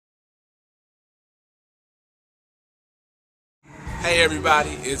Hey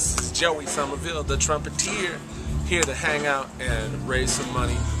everybody, it's Joey Sommerville, the trumpeter, here to hang out and raise some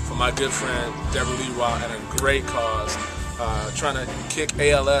money for my good friend Deborah Lewow at a great cause, trying to kick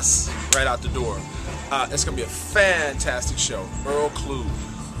ALS right out the door. It's going to be a fantastic show. Earl Clue,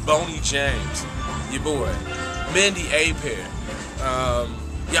 Boney James, your boy, Mindy Apair,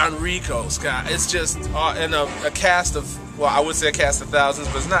 Rico, Scott. It's just and a cast of, well, I would say a cast of thousands,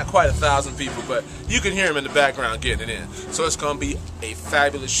 but it's not quite 1,000 people, but you can hear them in the background getting it in. So it's going to be a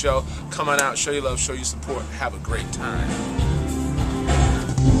fabulous show. Come on out, show your love, show your support, have a great time.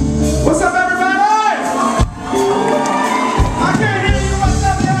 What's up, everybody? I can't hear you. What's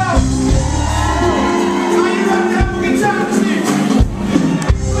up, y'all? Are you ready to have a good time with me?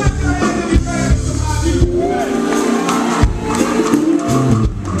 Clap your hands if you're ready for my music today.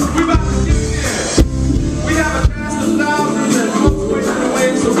 We about to get it in. We have a cast of thousands and folks waiting away,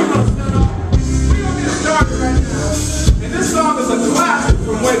 so we're going to start off. We're going to get started right now. And this song is a classic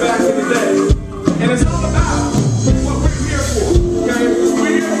from way back in the day. And it's all about what we're here for. Okay? We're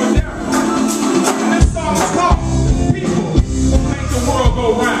here for Deborah. And this song is called People Make the World Go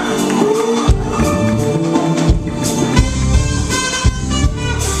Round.